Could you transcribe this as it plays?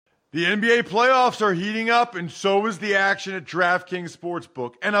The NBA playoffs are heating up, and so is the action at DraftKings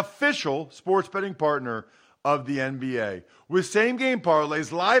Sportsbook, an official sports betting partner of the NBA. With same-game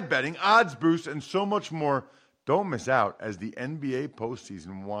parlays, live betting, odds boosts, and so much more, don't miss out as the NBA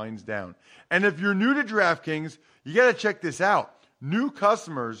postseason winds down. And if you're new to DraftKings, you got to check this out. New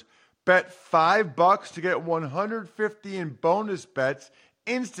customers bet $5 to get $150 in bonus bets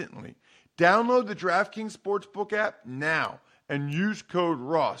instantly. Download the DraftKings Sportsbook app now and use code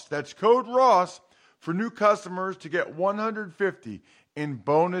ROSS. That's code ROSS for new customers to get $150 in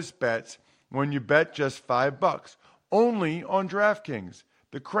bonus bets when you bet just $5. Only on DraftKings.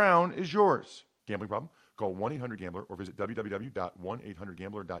 The crown is yours. Gambling problem? Call 1-800-GAMBLER or visit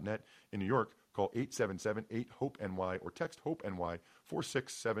www.1800gambler.net. In New York, call 877-8-HOPE-NY or text HOPE-NY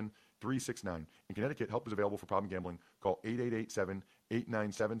 467-369. In Connecticut, help is available for problem gambling. Call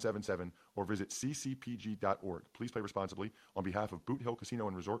 888-7-897-7777 or visit ccpg.org. Please play responsibly on behalf of Boot Hill Casino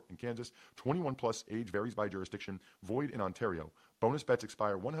and Resort in Kansas. 21 plus, age varies by jurisdiction. Void in Ontario. Bonus bets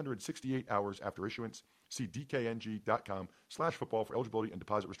expire 168 hours after issuance. See dkng.com/football for eligibility and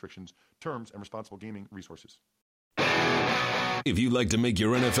deposit restrictions, terms, and responsible gaming resources. If you'd like to make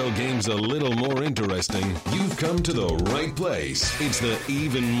your NFL games a little more interesting, you've come to the right place. It's the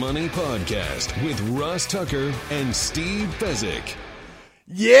Even Money Podcast with Ross Tucker and Steve Fezzik.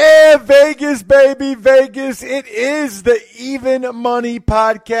 Yeah, Vegas, baby, Vegas. It is the Even Money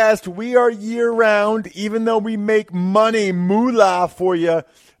Podcast. We are year-round, even though we make money, moolah for you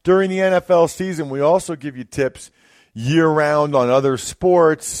during the NFL season. We also give you tips year-round on other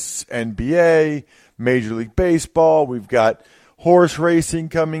sports, NBA, Major League Baseball. We've got horse racing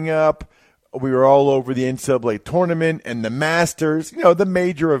coming up. We were all over the NCAA tournament and the Masters, the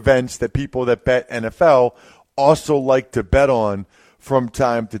major events that people that bet NFL also like to bet on from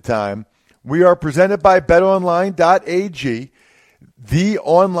time to time. We are presented by betonline.ag, the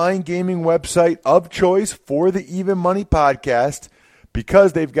online gaming website of choice for the Even Money Podcast,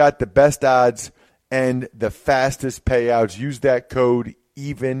 because they've got the best odds and the fastest payouts. Use that code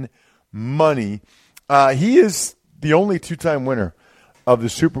EVENMONEY. He is the only two-time winner of the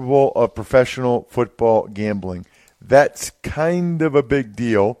Super Bowl of professional football gambling. That's kind of a big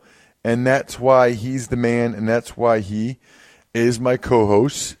deal, and that's why he's the man, and that's why he is my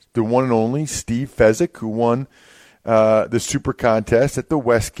co-host, the one and only Steve Fezzik, who won the Super Contest at the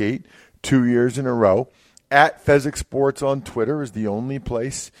Westgate 2 years in a row. At Fezzik Sports on Twitter is the only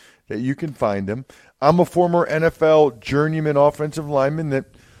place that you can find him. I'm a former NFL journeyman offensive lineman that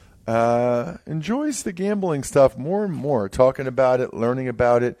enjoys the gambling stuff more and more, talking about it, learning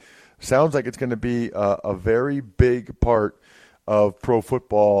about it. Sounds like it's going to be a very big part of pro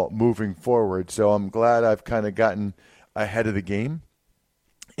football moving forward. So I'm glad I've kind of gotten ahead of the game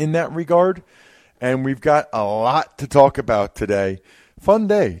in that regard. And we've got a lot to talk about today. Fun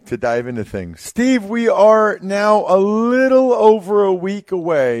day to dive into things. Steve, we are now a little over a week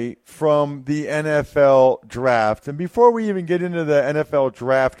away from the NFL draft. And before we even get into the NFL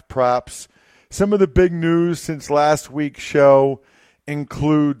draft props, some of the big news since last week's show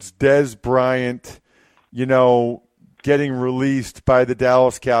includes Dez Bryant, getting released by the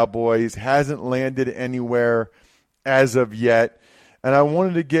Dallas Cowboys. Hasn't landed anywhere as of yet. And I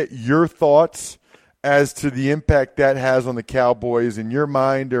wanted to get your thoughts as to the impact that has on the Cowboys in your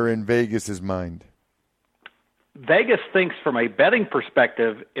mind or in Vegas's mind. Vegas thinks from a betting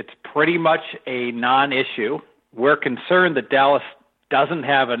perspective, it's pretty much a non-issue. We're concerned that Dallas doesn't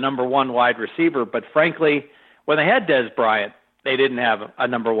have a number one wide receiver, but frankly, when they had Dez Bryant, they didn't have a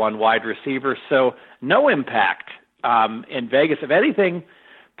number one wide receiver, so no impact in Vegas. If anything,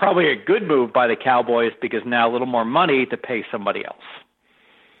 probably a good move by the Cowboys because now a little more money to pay somebody else.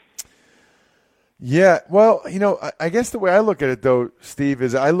 Yeah, well, I guess the way I look at it, though, Steve,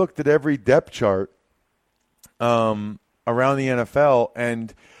 is I looked at every depth chart around the NFL,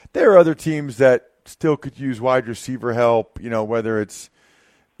 and there are other teams that still could use wide receiver help, whether it's,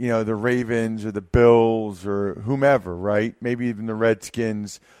 the Ravens or the Bills or whomever, right? Maybe even the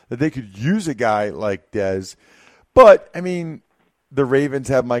Redskins, that they could use a guy like Dez. But, the Ravens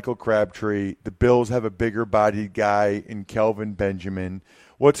have Michael Crabtree. The Bills have a bigger-bodied guy in Kelvin Benjamin.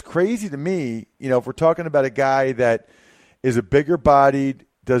 What's crazy to me, if we're talking about a guy that is a bigger-bodied,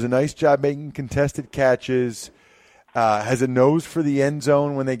 does a nice job making contested catches, has a nose for the end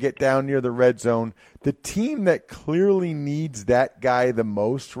zone when they get down near the red zone, the team that clearly needs that guy the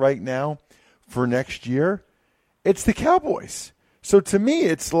most right now for next year, it's the Cowboys. So to me,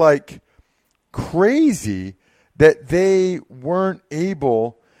 it's like crazy that they weren't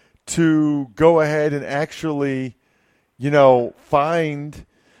able to go ahead and actually, find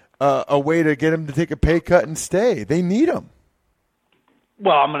a way to get him to take a pay cut and stay. They need him.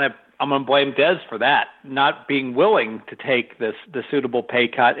 Well, I'm gonna blame Dez for that, not being willing to take the suitable pay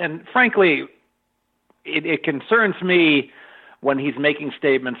cut. And frankly, it concerns me when he's making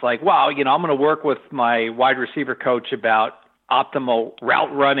statements like, "Wow, I'm going to work with my wide receiver coach about optimal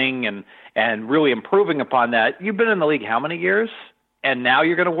route running and really improving upon that." You've been in the league how many years? And now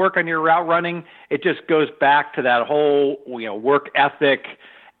you're going to work on your route running? It just goes back to that whole work ethic.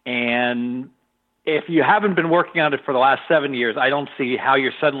 And if you haven't been working on it for the last 7 years, I don't see how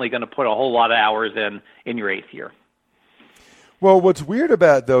you're suddenly going to put a whole lot of hours in your 8th year. Well, what's weird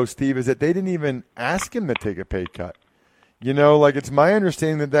about it, though, Steve, is that they didn't even ask him to take a pay cut. It's my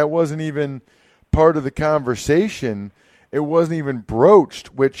understanding that wasn't even part of the conversation. It wasn't even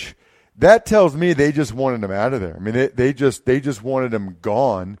broached, which that tells me they just wanted him out of there. I mean, they just wanted him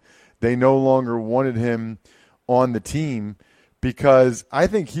gone. They no longer wanted him on the team because I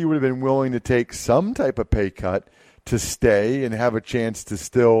think he would have been willing to take some type of pay cut to stay and have a chance to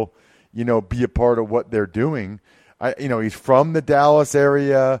still, be a part of what they're doing. He's from the Dallas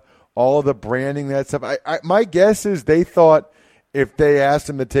area, all of the branding, that stuff. My guess is they thought if they asked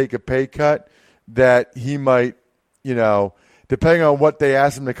him to take a pay cut that he might, depending on what they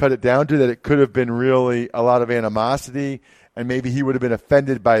asked him to cut it down to, that it could have been really a lot of animosity, and maybe he would have been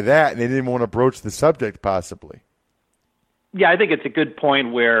offended by that, and they didn't want to broach the subject possibly. Yeah, I think it's a good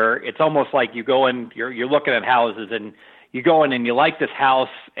point where it's almost like you go in, you're looking at houses, and you go in and you like this house,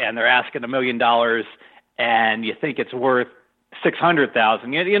 and they're asking $1 million, and you think it's worth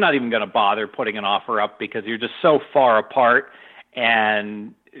 $600,000. You're not even going to bother putting an offer up because you're just so far apart,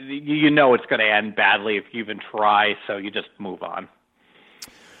 and it's going to end badly if you even try, so you just move on.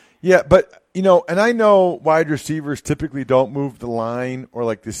 Yeah, but, and I know wide receivers typically don't move the line or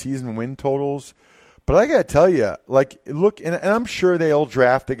like the season win totals, but I got to tell you, look, and I'm sure they'll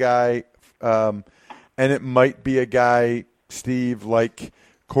draft a guy, and it might be a guy, Steve, like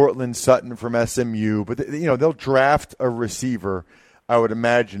Cortland Sutton from SMU, but, they'll draft a receiver, I would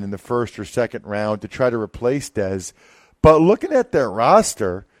imagine, in the first or second round to try to replace Dez. But looking at their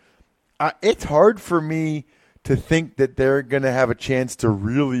roster, it's hard for me to think that they're going to have a chance to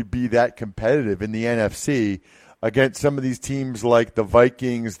really be that competitive in the NFC against some of these teams like the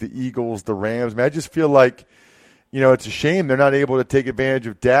Vikings, the Eagles, the Rams. I mean, I just feel like, it's a shame they're not able to take advantage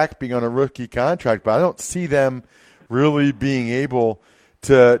of Dak being on a rookie contract, but I don't see them really being able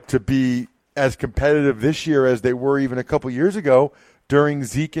to be as competitive this year as they were even a couple years ago during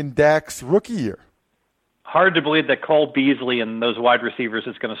Zeke and Dak's rookie year. Hard to believe that Cole Beasley and those wide receivers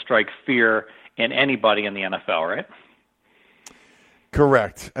is going to strike fear in anybody in the NFL, right?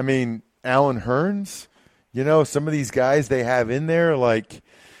 Correct. I mean, Allen Hurns, some of these guys they have in there,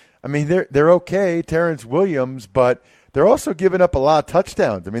 they're okay, Terrence Williams, but they're also giving up a lot of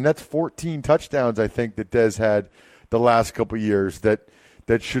touchdowns. I mean, that's 14 touchdowns, I think, that Dez had the last couple of years that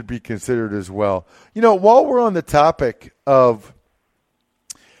should be considered as well. While we're on the topic of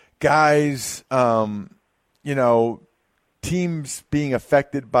guys, teams being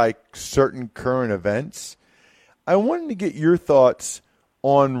affected by certain current events, I wanted to get your thoughts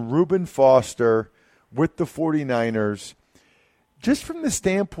on Reuben Foster with the 49ers, just from the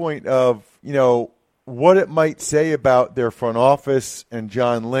standpoint of, what it might say about their front office and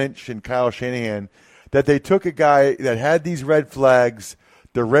John Lynch and Kyle Shanahan that they took a guy that had these red flags.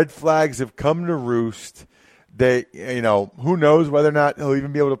 The red flags have come to roost. They, who knows whether or not he'll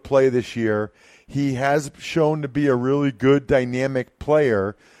even be able to play this year. He has shown to be a really good dynamic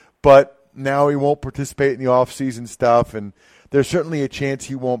player, but now he won't participate in the offseason stuff, and there's certainly a chance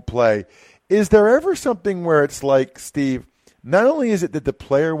he won't play. Is there ever something where it's like, Steve, not only is it that the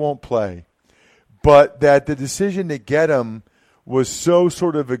player won't play, but that the decision to get him was so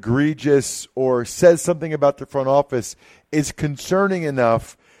sort of egregious or says something about the front office is concerning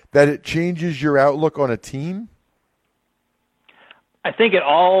enough that it changes your outlook on a team? I think it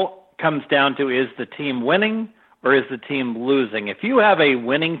all comes down to, is the team winning or is the team losing? If you have a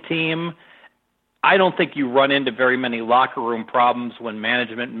winning team, I don't think you run into very many locker room problems when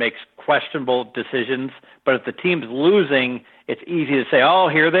management makes questionable decisions. But if the team's losing, it's easy to say, oh,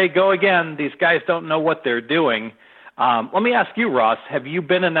 here they go again. These guys don't know what they're doing. Let me ask you, Ross, have you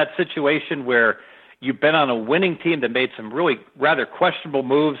been in that situation where you've been on a winning team that made some really rather questionable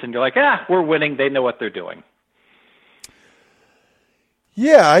moves and you're like, we're winning, they know what they're doing?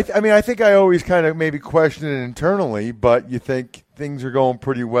 Yeah, I think I always kind of maybe question it internally, but you think things are going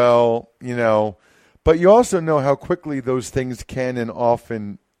pretty well, But you also know how quickly those things can and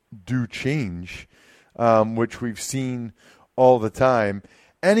often do change, which we've seen all the time.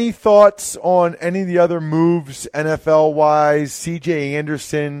 Any thoughts on any of the other moves NFL-wise? C.J.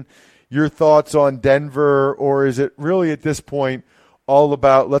 Anderson, your thoughts on Denver, or is it really at this point all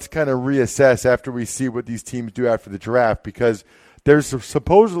about let's kind of reassess after we see what these teams do after the draft, because there's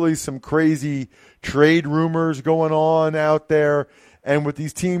supposedly some crazy trade rumors going on out there. And with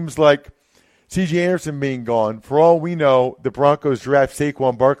these teams like C.J. Anderson being gone, for all we know, the Broncos draft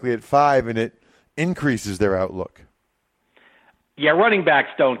Saquon Barkley at 5, and it increases their outlook. Yeah, running backs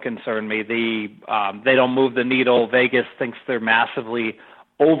don't concern me. They don't move the needle. Vegas thinks they're massively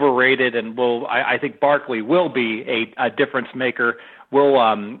overrated, and I think Barkley will be a difference maker. We'll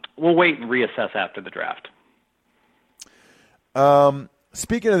wait and reassess after the draft.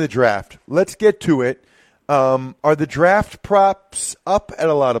 Speaking of the draft, let's get to it. Are the draft props up at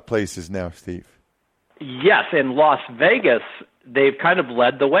a lot of places now, Steve? Yes, in Las Vegas, they've kind of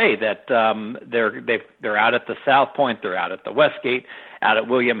led the way. That they're out at the South Point, they're out at the Westgate, out at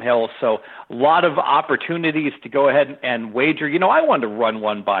William Hill. So a lot of opportunities to go ahead and wager. You know, I wanted to run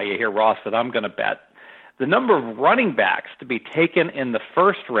one by you here, Ross, that I'm going to bet. The number of running backs to be taken in the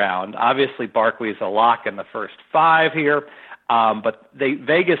first round, obviously Barkley is a lock in the first 5 here, but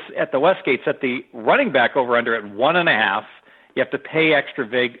Vegas at the Westgate set the running back over-under at 1.5. You have to pay extra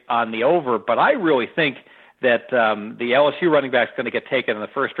vig on the over, but I really think that the LSU running back is going to get taken in the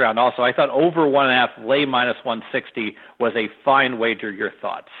first round also. I thought over 1.5, lay minus 160 was a fine wager. Your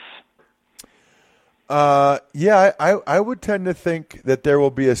thoughts? Yeah, I would tend to think that there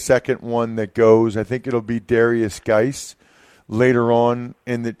will be a second one that goes. I think it'll be Darius Geis later on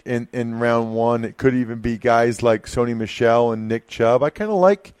in round 1. It could even be guys like Sony Michel and Nick Chubb. I kind of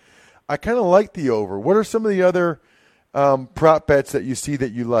like the over. What are some of the other prop bets that you see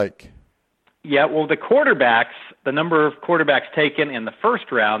that you like? Yeah, well, the quarterbacks, the number of quarterbacks taken in the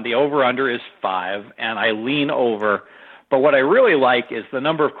first round, the over-under is 5, and I lean over. But what I really like is the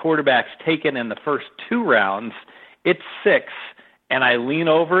number of quarterbacks taken in the first 2 rounds. It's 6, and I lean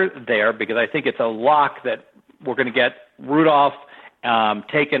over there because I think it's a lock that we're going to get Rudolph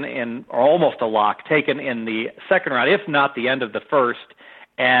taken in, or almost a lock, taken in the second round, if not the end of the first.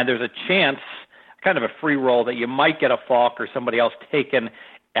 And there's a chance, kind of a free roll, that you might get a Falk or somebody else taken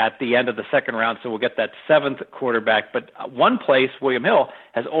at the end of the second round, so we'll get that 7th quarterback. But one place, William Hill,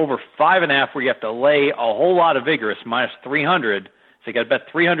 has over 5.5 where you have to lay a whole lot of vigorous, minus 300. So you got to bet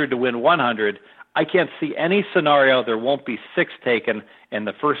 300 to win 100. I can't see any scenario there won't be 6 taken in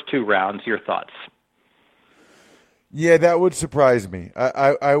the first 2 rounds. Your thoughts? Yeah, that would surprise me.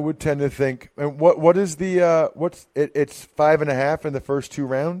 I would tend to think. And what is the it's 5.5 in the first 2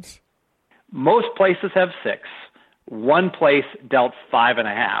 rounds? Most places have 6. One place dealt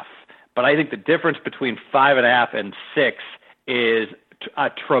 5.5, but I think the difference between 5.5 and 6 is a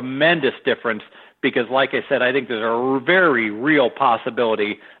tremendous difference because, like I said, I think there's a very real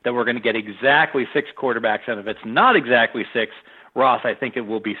possibility that we're going to get exactly 6 quarterbacks, and if it's not exactly 6, Ross, I think it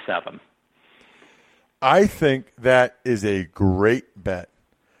will be 7. I think that is a great bet.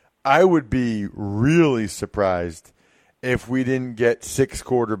 I would be really surprised if we didn't get 6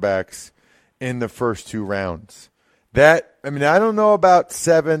 quarterbacks in the first 2 rounds. I don't know about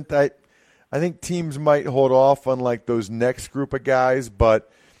 7th. I think teams might hold off on like those next group of guys,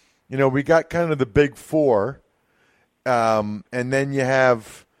 but we got kind of the big 4, and then you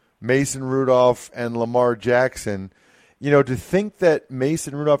have Mason Rudolph and Lamar Jackson. To think that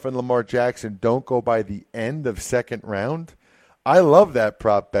Mason Rudolph and Lamar Jackson don't go by the end of second round, I love that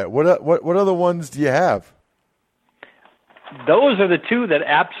prop bet. What other ones do you have? Those are the 2 that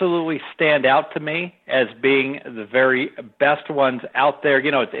absolutely stand out to me as being the very best ones out there.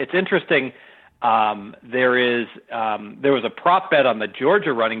 It's interesting. There was a prop bet on the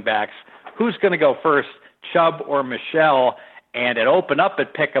Georgia running backs. Who's going to go first, Chubb or Michel? And it opened up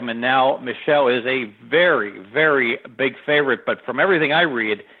at Pick'em, and now Michel is a very, very big favorite. But from everything I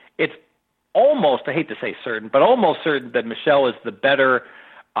read, it's almost, I hate to say certain, but almost certain that Michel is the better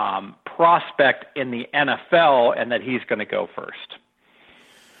prospect in the NFL and that he's going to go first.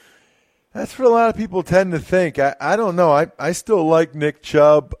 That's what a lot of people tend to think. I don't know. I still like Nick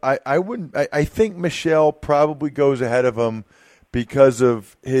Chubb. I think Michel probably goes ahead of him because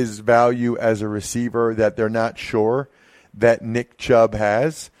of his value as a receiver that they're not sure that Nick Chubb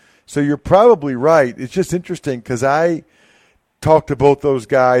has. So you're probably right. It's just interesting because I talked to both those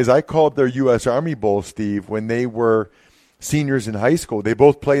guys. I called their U.S. Army Bowl, Steve, when they were seniors in high school. They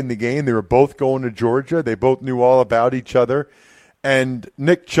both played in the game. They were both going to Georgia. They both knew all about each other. And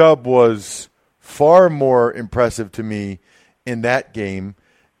Nick Chubb was far more impressive to me in that game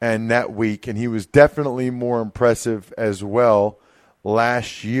and that week. And he was definitely more impressive as well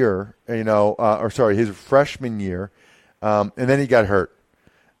last year, his freshman year. And then he got hurt.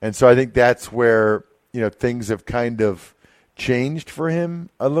 And so I think that's where, things have kind of changed for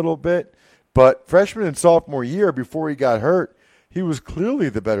him a little bit. But freshman and sophomore year, before he got hurt, he was clearly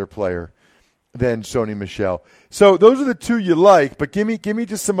the better player than Sony Michel. So those are the two you like, but give me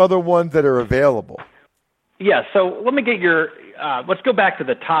just some other ones that are available. Yeah, so let me get your let's go back to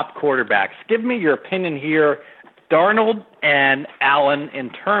the top quarterbacks. Give me your opinion here, Darnold and Allen, in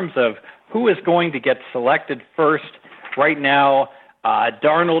terms of who is going to get selected first. Right now,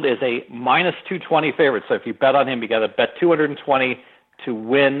 Darnold is a minus 220 favorite, so if you bet on him, you got to bet 220 to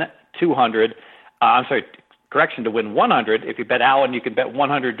win 200. To win 100. If you bet Allen, you can bet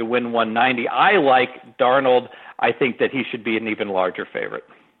 100 to win 190. I like Darnold. I think that he should be an even larger favorite.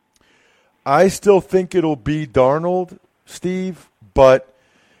 I still think it'll be Darnold, Steve, but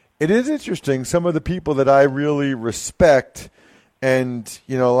it is interesting. Some of the people that I really respect, and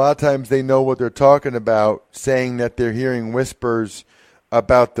a lot of times they know what they're talking about, saying that they're hearing whispers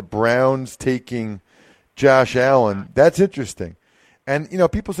about the Browns taking Josh Allen. That's interesting. And,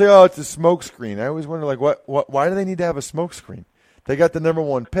 people say, oh, it's a smokescreen. I always wonder, why do they need to have a smokescreen? They got the number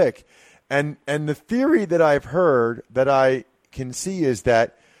one pick. And the theory that I've heard that I can see is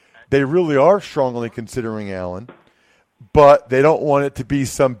that they really are strongly considering Allen, but they don't want it to be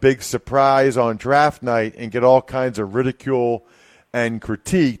some big surprise on draft night and get all kinds of ridicule and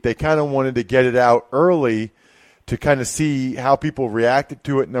critique. They kind of wanted to get it out early to kind of see how people reacted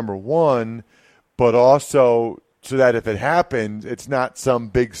to it, number one, but also so that if it happens, it's not some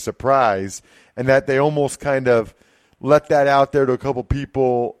big surprise, and that they almost kind of let that out there to a couple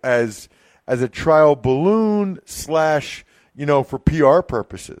people as a trial balloon / for PR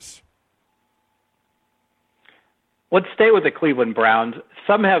purposes. Let's stay with the Cleveland Browns.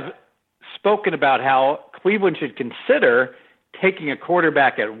 Some have spoken about how Cleveland should consider taking a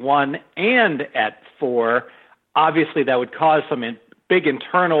quarterback at 1 and at 4. Obviously, that would cause some big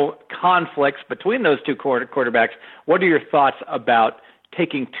internal conflicts between those two quarterbacks. What are your thoughts about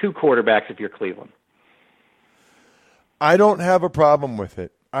taking two quarterbacks if you're Cleveland? I don't have a problem with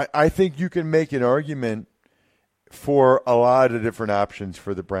it. I think you can make an argument for a lot of different options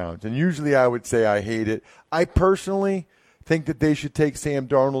for the Browns. And usually I would say I hate it. I personally think that they should take Sam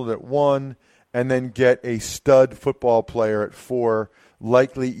Darnold at 1 and then get a stud football player at 4,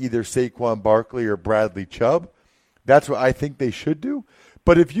 likely either Saquon Barkley or Bradley Chubb. That's what I think they should do.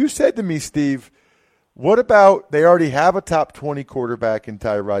 But if you said to me, Steve, what about they already have a top 20 quarterback in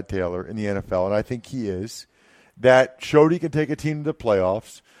Tyrod Taylor in the NFL, and I think he is, that showed he can take a team to the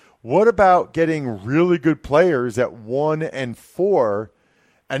playoffs. What about getting really good players at 1 and 4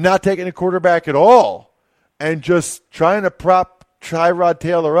 and not taking a quarterback at all and just trying to prop Tyrod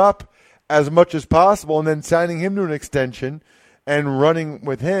Taylor up as much as possible and then signing him to an extension and running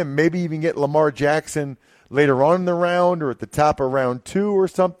with him, maybe even get Lamar Jackson later on in the round or at the top of round 2 or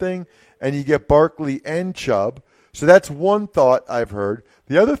something, and you get Barkley and Chubb. So that's one thought I've heard.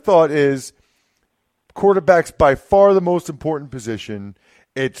 The other thought is quarterback's by far the most important position.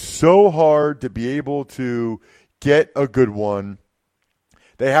 It's so hard to be able to get a good one.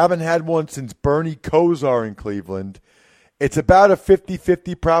 They haven't had one since Bernie Kosar in Cleveland. It's about a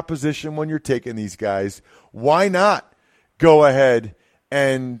 50-50 proposition when you're taking these guys. Why not go ahead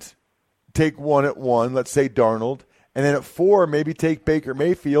and take one at 1, let's say Darnold, and then at 4, maybe take Baker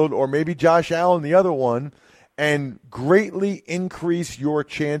Mayfield or maybe Josh Allen, the other one, and greatly increase your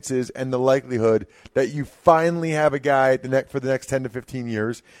chances and the likelihood that you finally have a guy for the next 10 to 15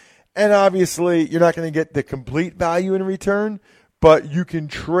 years. And obviously, you're not going to get the complete value in return, but you can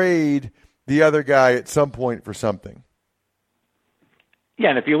trade the other guy at some point for something. Yeah,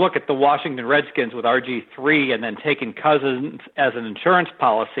 and if you look at the Washington Redskins with RG3 and then taking Cousins as an insurance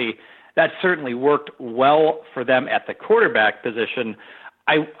policy, that certainly worked well for them at the quarterback position.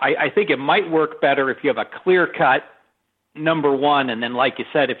 I think it might work better if you have a clear-cut number 1, and then, like you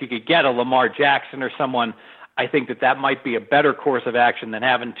said, if you could get a Lamar Jackson or someone, I think that might be a better course of action than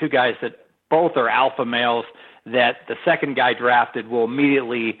having two guys that both are alpha males that the second guy drafted will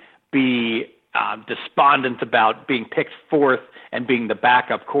immediately be despondent about being picked 4th and being the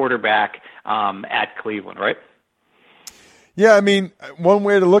backup quarterback at Cleveland, right? Yeah, I mean, one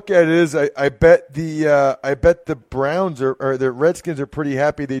way to look at it is I bet the Browns or the Redskins are pretty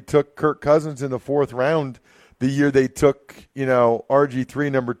happy they took Kirk Cousins in the 4th round the year they took,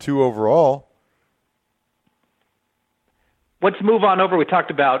 RG3 number 2 overall. Let's move on over. We talked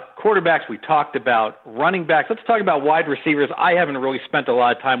about quarterbacks. We talked about running backs. Let's talk about wide receivers. I haven't really spent a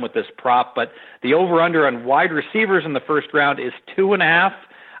lot of time with this prop, but the over-under on wide receivers in the first round is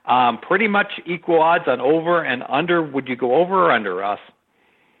 2.5. Pretty much equal odds on over and under. Would you go over or under, Russ?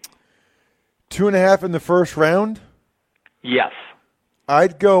 2.5 in the first round? Yes.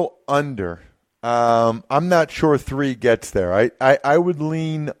 I'd go under. I'm not sure 3 gets there. I would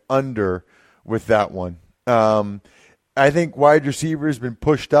lean under with that one. I think wide receiver has been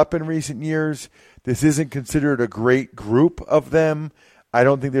pushed up in recent years. This isn't considered a great group of them. I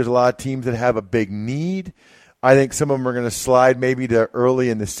don't think there's a lot of teams that have a big need. I think some of them are going to slide maybe to early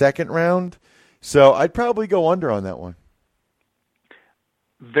in the second round. So I'd probably go under on that one.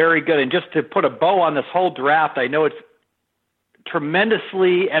 Very good. And just to put a bow on this whole draft, I know it's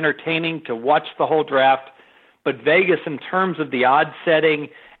tremendously entertaining to watch the whole draft, but Vegas, in terms of the odds setting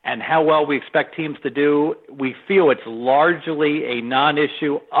and how well we expect teams to do, we feel it's largely a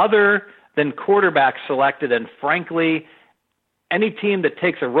non-issue other than quarterback selected. And frankly, any team that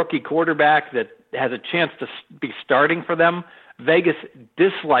takes a rookie quarterback that has a chance to be starting for them, Vegas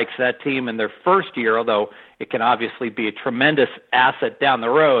dislikes that team in their first year, although it can obviously be a tremendous asset down the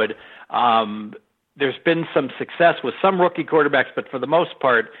road. There's been some success with some rookie quarterbacks, but for the most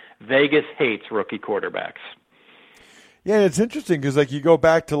part, Vegas hates rookie quarterbacks. Yeah, and it's interesting because, like, you go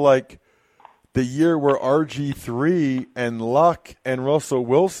back to, like, the year where RG3 and Luck and Russell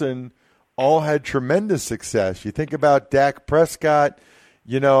Wilson all had tremendous success. You think about Dak Prescott.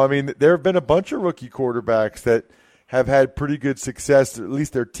 I mean, there have been a bunch of rookie quarterbacks that have had pretty good success, at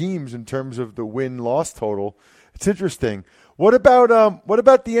least their teams, in terms of the win-loss total. It's interesting. What about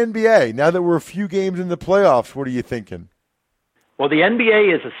the NBA? Now that we're a few games in the playoffs, what are you thinking? Well, the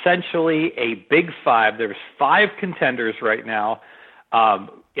NBA is essentially a big five. There's 5 contenders right now.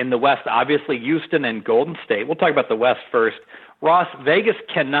 In the West, obviously Houston and Golden State. We'll talk about the West first. Ross, Vegas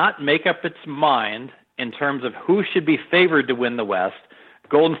cannot make up its mind in terms of who should be favored to win the West.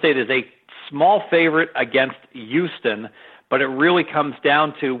 Golden State is a small favorite against Houston, but it really comes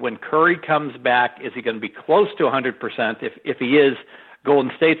down to when Curry comes back, is he going to be close to 100%? If he is,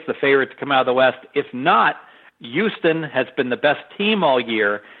 Golden State's the favorite to come out of the West. If not, Houston has been the best team all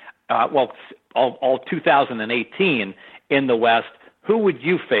year, all 2018 in the West. Who would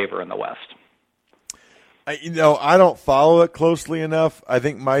you favor in the West? I don't follow it closely enough. I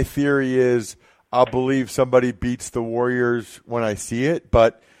think my theory is I'll believe somebody beats the Warriors when I see it,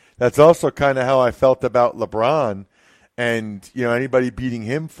 but that's also kind of how I felt about LeBron and, anybody beating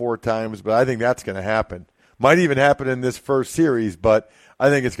him 4 times, but I think that's going to happen. Might even happen in this first series, but I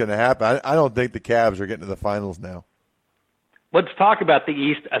think it's going to happen. I don't think the Cavs are getting to the finals now. Let's talk about the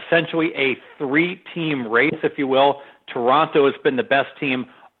East, essentially a 3-team race, if you will. Toronto has been the best team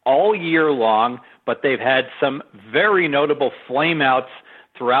all year long, but they've had some very notable flameouts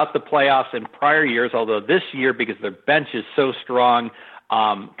throughout the playoffs in prior years, although this year, because their bench is so strong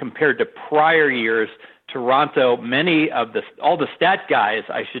compared to prior years, Toronto, all the stat guys,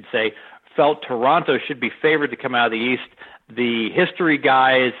 I should say, felt Toronto should be favored to come out of the East. The history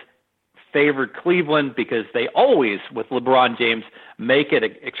guys favored Cleveland because they always, with LeBron James, make it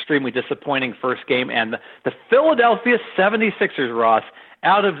an extremely disappointing first game. And the Philadelphia 76ers, Ross,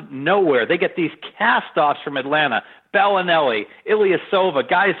 out of nowhere, they get these cast-offs from Atlanta. Bellinelli, Ilyasova,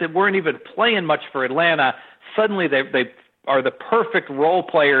 guys that weren't even playing much for Atlanta. Suddenly they are the perfect role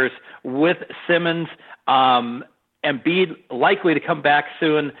players with Simmons. Embiid likely to come back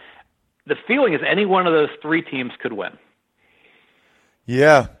soon. The feeling is any one of those 3 teams could win.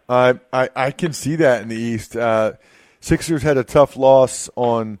 Yeah, I can see that in the East. Sixers had a tough loss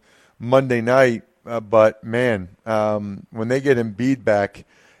on Monday night, but man, when they get Embiid back,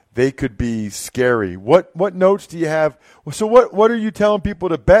 they could be scary. What notes do you have? So what are you telling people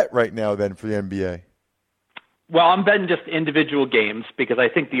to bet right now then for the NBA? Well, I'm betting just individual games because I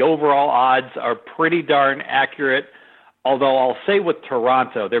think the overall odds are pretty darn accurate. Although I'll say with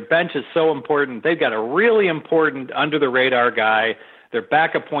Toronto, their bench is so important. They've got a really important under-the-radar guy. Their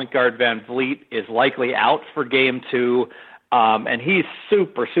backup point guard, Van Vliet, is likely out for game 2. And he's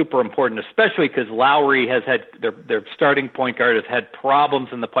super, super important, especially because Lowry has had their starting point guard has had problems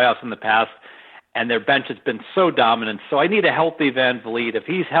in the playoffs in the past, and their bench has been so dominant. So I need a healthy Van Vliet. If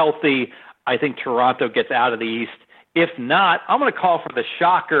he's healthy, I think Toronto gets out of the East. If not, I'm going to call for the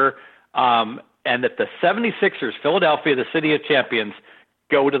shocker, and that the 76ers, Philadelphia, the city of champions,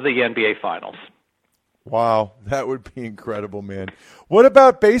 go to the NBA Finals. Wow, that would be incredible, man. What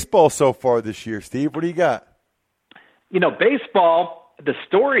about baseball so far this year, Steve? What do you got? Baseball, the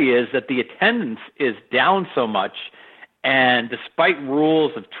story is that the attendance is down so much, and despite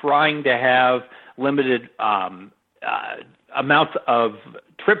rules of trying to have limited amounts of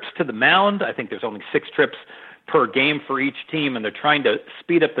trips to the mound, I think there's only 6 trips per game for each team, and they're trying to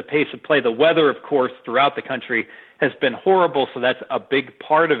speed up the pace of play. The weather, of course, throughout the country has been horrible, so that's a big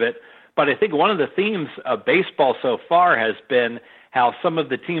part of it. But I think one of the themes of baseball so far has been how some of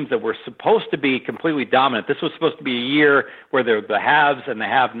the teams that were supposed to be completely dominant, this was supposed to be a year where they're the haves and the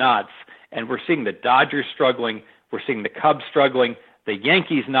have-nots, and we're seeing the Dodgers struggling, we're seeing the Cubs struggling, The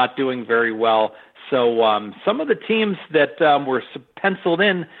Yankees not doing very well. So some of the teams that were penciled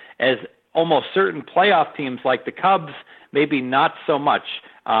in as almost certain playoff teams like the Cubs, maybe not so much.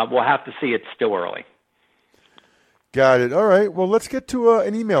 We'll have to see. It's still early. Got it. All right. Well, let's get to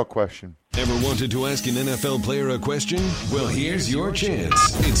an email question. Ever wanted to ask an NFL player a question? Well, here's your chance.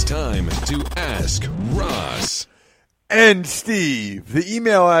 It's time to Ask Ross. And Steve, the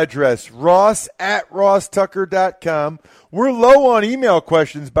email address, ross@rosstucker.com. We're low on email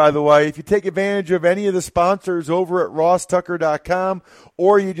questions, by the way. If you take advantage of any of the sponsors over at rosstucker.com,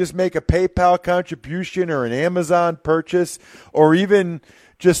 or you just make a PayPal contribution or an Amazon purchase, or even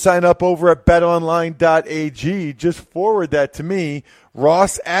just sign up over at betonline.ag, just forward that to me,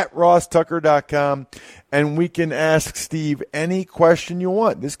 ross@rosstucker.com, and we can ask Steve any question you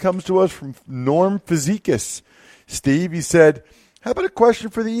want. This comes to us from Norm Physicus. Steve, he said, how about a question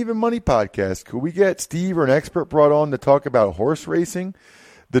for the Even Money podcast? Could we get Steve or an expert brought on to talk about horse racing?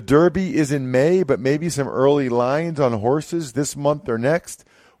 The Derby is in May, but maybe some early lines on horses this month or next.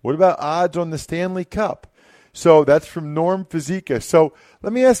 What about odds on the Stanley Cup? So that's from Norm Physicus. So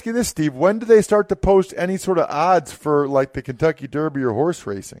let me ask you this, Steve. When do they start to post any sort of odds for like the Kentucky Derby or horse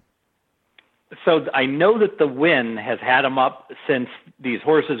racing? So I know that the Win has had them up since these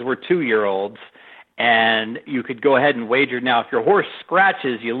horses were 2-year-olds. And you could go ahead and wager. Now, if your horse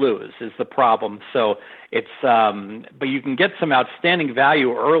scratches, you lose, is the problem. So it's, but you can get some outstanding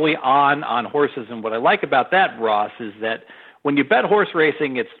value early on horses. And what I like about that, Ross, is that when you bet horse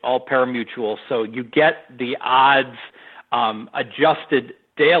racing, it's all pari-mutuel. So you get the odds adjusted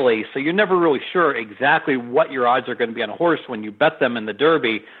daily. So you're never really sure exactly what your odds are going to be on a horse when you bet them in the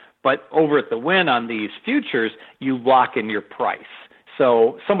Derby. But over at the Win on these futures, you lock in your price.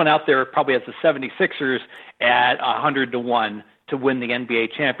 So someone out there probably has the 76ers at 100-1 to win the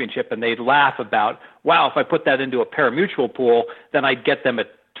NBA championship, and they'd laugh about, wow, if I put that into a pari-mutuel pool, then I'd get them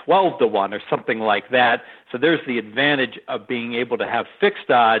at 12-1 or something like that. So there's the advantage of being able to have fixed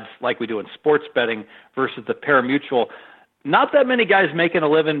odds like we do in sports betting versus the pari-mutuel. Not that many guys making a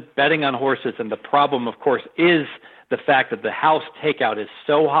living betting on horses, and the problem, of course, is the fact that the house takeout is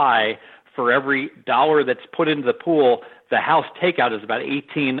so high. For every dollar that's put into the pool, the house takeout is about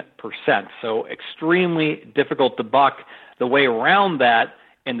 18%. So extremely difficult to buck. The way around that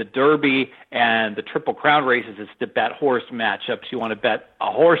in the Derby and the Triple Crown races is to bet horse matchups. You want to bet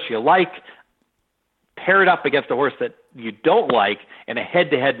a horse you like, pair it up against a horse that you don't like in a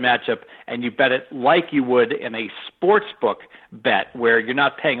head-to-head matchup, and you bet it like you would in a sports book bet where you're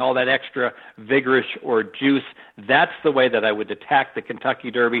not paying all that extra vigorous or juice. That's the way that I would attack the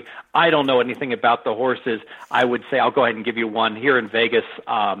Kentucky Derby. I don't know anything about the horses. I would say I'll go ahead and give you one here in Vegas.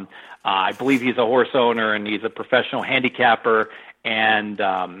 I believe he's a horse owner and he's a professional handicapper and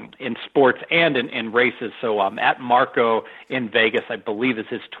in sports and in races. So at Marco in Vegas, I believe is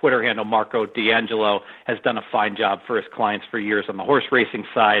his Twitter handle, Marco D'Angelo, has done a fine job for his clients for years on the horse racing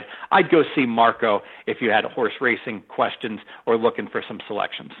side. I'd go see Marco if you had horse racing questions or looking for some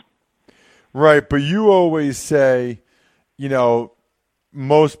selections. Right, but you always say, you know,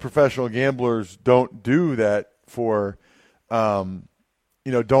 most professional gamblers don't do that for,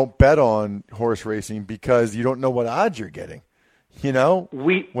 don't bet on horse racing because you don't know what odds you're getting. You know,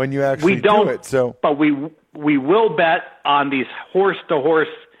 when you actually do it. So, but we will bet on these horse-to-horse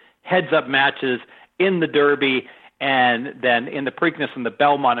heads-up matches in the Derby and then in the Preakness and the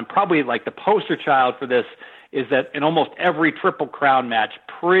Belmont. And probably like the poster child for this is that in almost every Triple Crown match,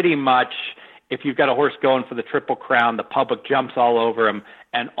 pretty much if you've got a horse going for the Triple Crown, the public jumps all over him.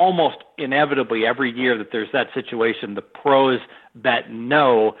 And almost inevitably every year that there's that situation, the pros bet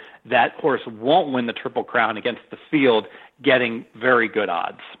no, that horse won't win the Triple Crown against the field, getting very good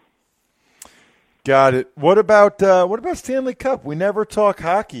odds. Got it. What about Stanley Cup? We never talk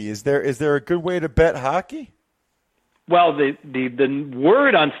hockey. Is there a good way to bet hockey? Well, the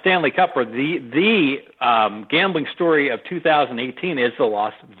word on Stanley Cup, or the gambling story of 2018, is the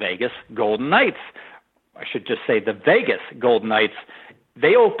Las Vegas Golden Knights. I should just say the Vegas Golden Knights.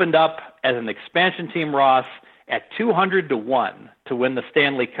 They opened up as an expansion team, Ross, at 200-1 to win the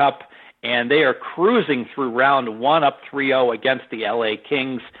Stanley Cup, and they are cruising through round one up 3-0 against the LA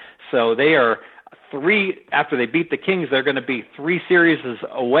Kings. So they are after they beat the Kings, they're going to be 3 series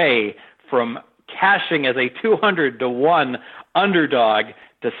away from cashing as a 200-1 underdog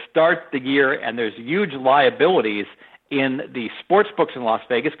to start the year, and there's huge liabilities in the sports books in Las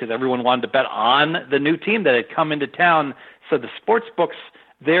Vegas because everyone wanted to bet on the new team that had come into town. So the sports books,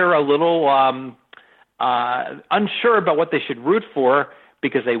 they're a little unsure about what they should root for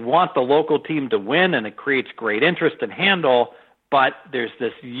because they want the local team to win, and it creates great interest and handle, but there's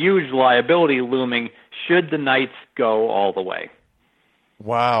this huge liability looming should the Knights go all the way.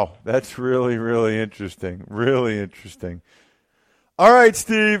 Wow, that's really, really interesting. Really interesting. All right,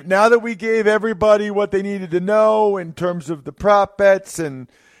 Steve, now that we gave everybody what they needed to know in terms of the prop bets and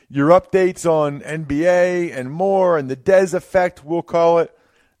your updates on NBA and more and the Dez effect, we'll call it,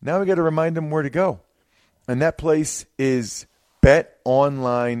 now we got to remind them where to go. And that place is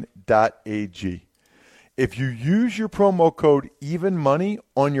betonline.ag. If you use your promo code EvenMoney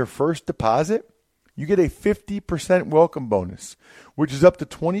on your first deposit, you get a 50% welcome bonus, which is up to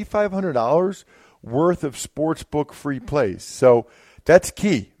 $2,500 worth of sportsbook free plays. So that's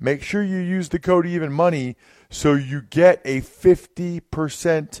key. Make sure you use the code EvenMoney so you get a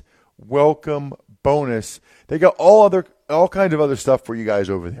 50% welcome bonus. They got all kinds of other stuff for you guys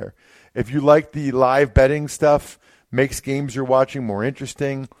over there. If you like the live betting stuff, makes games you're watching more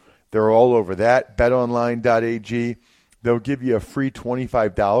interesting, they're all over that. BetOnline.ag. They'll give you a free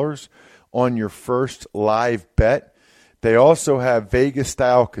 $25 on your first live bet. They also have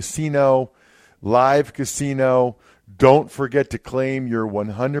Vegas-style casino, live casino. Don't forget to claim your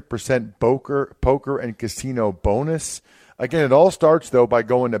 100% poker and casino bonus. Again, it all starts, though, by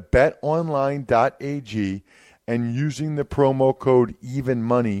going to betonline.ag and using the promo code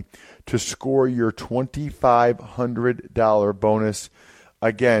EvenMoney to score your $2,500 bonus.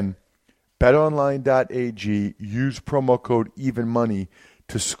 Again, betonline.ag, use promo code EvenMoney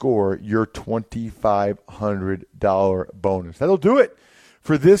to score your $2,500 bonus. That'll do it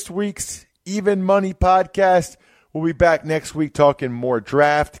for this week's Even Money podcast. We'll be back next week talking more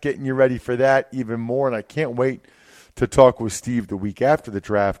draft, getting you ready for that even more. And I can't wait to talk with Steve the week after the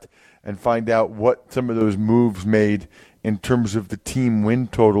draft and find out what some of those moves made in terms of the team win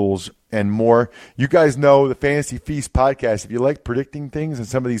totals and more. You guys know the Fantasy Feast podcast. If you like predicting things and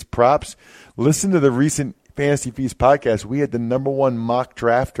some of these props, listen to the recent Fantasy Feast podcast. We had the #1 mock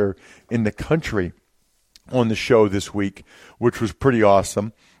drafter in the country on the show this week, which was pretty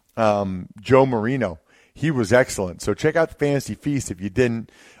awesome. Joe Marino. He was excellent. So check out the Fantasy Feast if you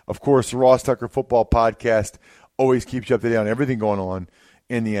didn't. Of course, the Ross Tucker Football Podcast always keeps you up to date on everything going on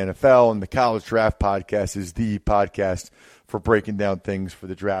in the NFL, and the College Draft Podcast is the podcast for breaking down things for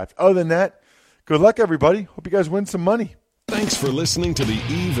the draft. Other than that, good luck, everybody. Hope you guys win some money. Thanks for listening to the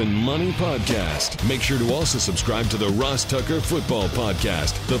Even Money Podcast. Make sure to also subscribe to the Ross Tucker Football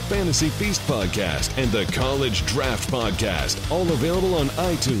Podcast, the Fantasy Feast Podcast, and the College Draft Podcast. All available on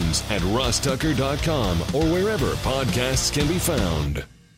iTunes at rosstucker.com or wherever podcasts can be found.